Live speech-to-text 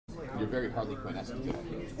very Harley Quinn-esque to it.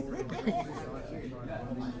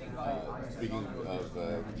 Speaking of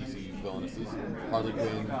DC villainesses, Harley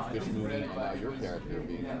Quinn, Fish Mooney, and now your character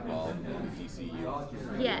being involved in the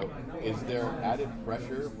DCU. Yeah. Is there added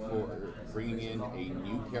pressure for bringing in a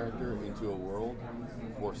new character into a world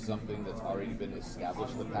for something that's already been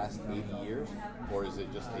established the past 80 years? Or is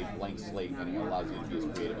it just a blank slate and it allows you to be as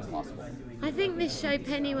creative as possible? I think this show,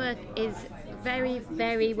 Pennyworth, is very,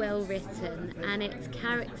 very well written, and it's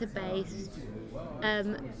character based,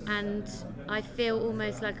 and I feel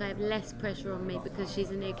almost like I have less pressure on me because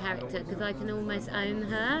she's a new character, because I can almost own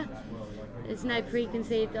her. There's no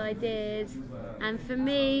preconceived ideas, and for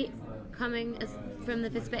me, coming from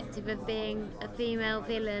the perspective of being a female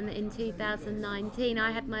villain in 2019,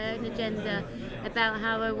 I had my own agenda about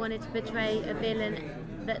how I wanted to portray a villain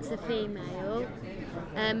that's a female.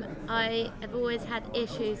 I have always had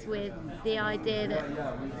issues with the idea that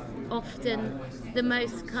often the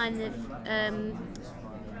most kind of,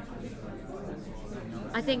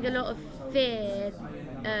 I think a lot of fear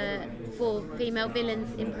for female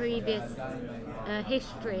villains in previous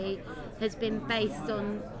history has been based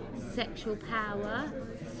on sexual power,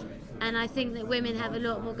 and I think that women have a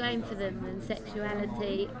lot more going for them than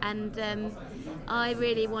sexuality, and I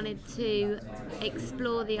really wanted to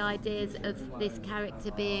explore the ideas of this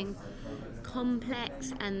character being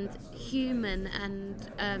complex and human and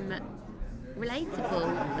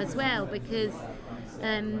relatable as well, because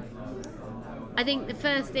I think the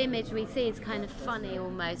first image we see is kind of funny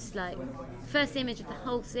almost. Like, first image of the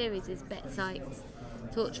whole series is Bet Sykes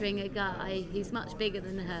torturing a guy who's much bigger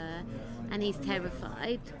than her, and he's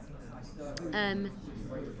terrified.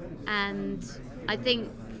 And I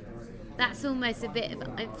think that's almost a bit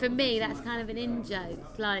of, for me, that's kind of an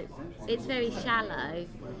in-joke. Like, it's very shallow,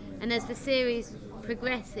 and as the series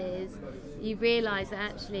progresses, you realise that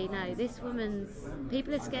actually, no, this woman's,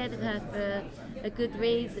 people are scared of her for a good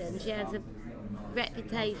reason. She has a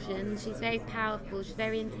reputation, she's very powerful, she's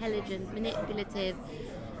very intelligent, manipulative,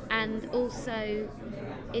 and also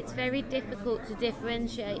it's very difficult to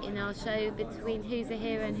differentiate in our show between who's a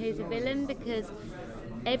hero and who's a villain, because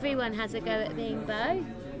everyone has a go at being both.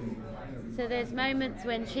 So there's moments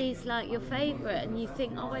when she's like your favourite and you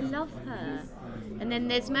think, oh, I love her, and then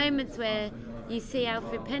there's moments where you see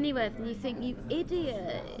Alfred Pennyworth and you think, you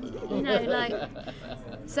idiot, you know, like,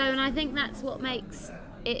 so, and I think that's what makes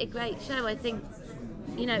it a great show. I think,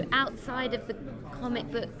 you know, outside of the comic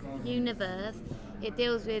book universe, it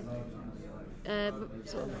deals with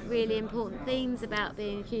sort of really important themes about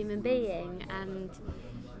being a human being, and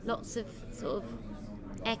lots of sort of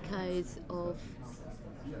echoes of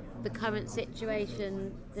the current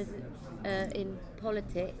situation in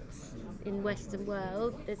politics in Western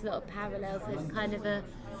world. There's a lot of parallels. There's kind of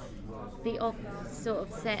the off sort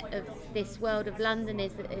of set of this world of London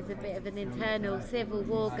is a bit of an internal civil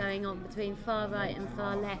war going on between far right and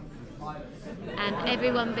far left, and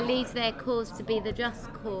everyone believes their cause to be the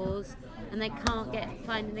just cause, and they can't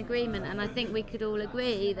find an agreement. And I think we could all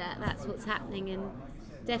agree that that's what's happening in,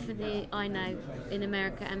 definitely, I know, in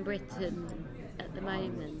America and Britain at the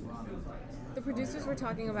moment. The producers were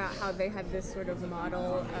talking about how they had this sort of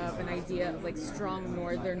model of an idea of like strong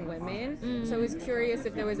northern women. So I was curious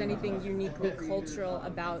if there was anything uniquely cultural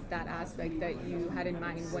about that aspect that you had in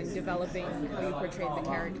mind when developing how you portrayed the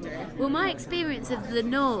character. Well, my experience of the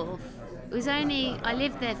North was I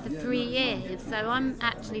lived there for 3 years, so I'm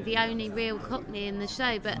actually the only real Cockney in the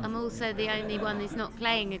show, but I'm also the only one who's not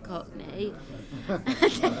playing a Cockney.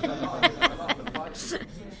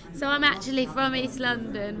 So I'm actually from East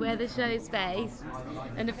London, where the show's based,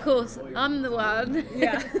 and of course I'm the one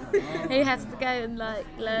who has to go and like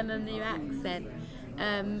learn a new accent.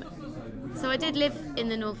 So I did live in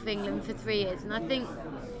the north of England for 3 years, and I think,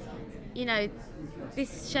 you know,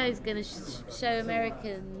 this show's going to show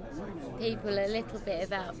American people a little bit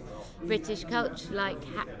about British culture, like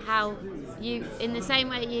how you, in the same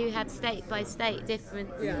way you have state by state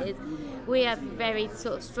differences, we have a very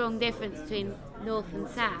sort of strong difference between north and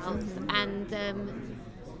south, and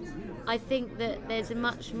I think that there's a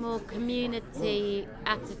much more community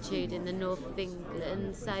attitude in the north of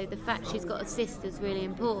England, so the fact she's got a sister is really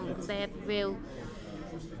important, because they have real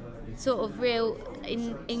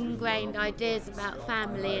ingrained ideas about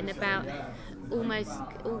family and about almost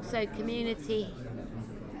also community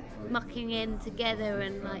mucking in together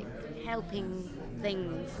and like helping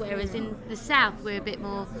things, whereas in the south we're a bit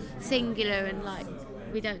more singular and like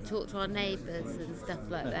we don't talk to our neighbours and stuff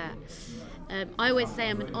like that. I always say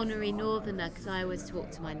I'm an honorary northerner because I always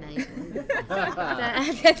talk to my neighbours.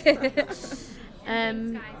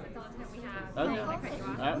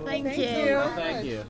 Thank you. Thank you.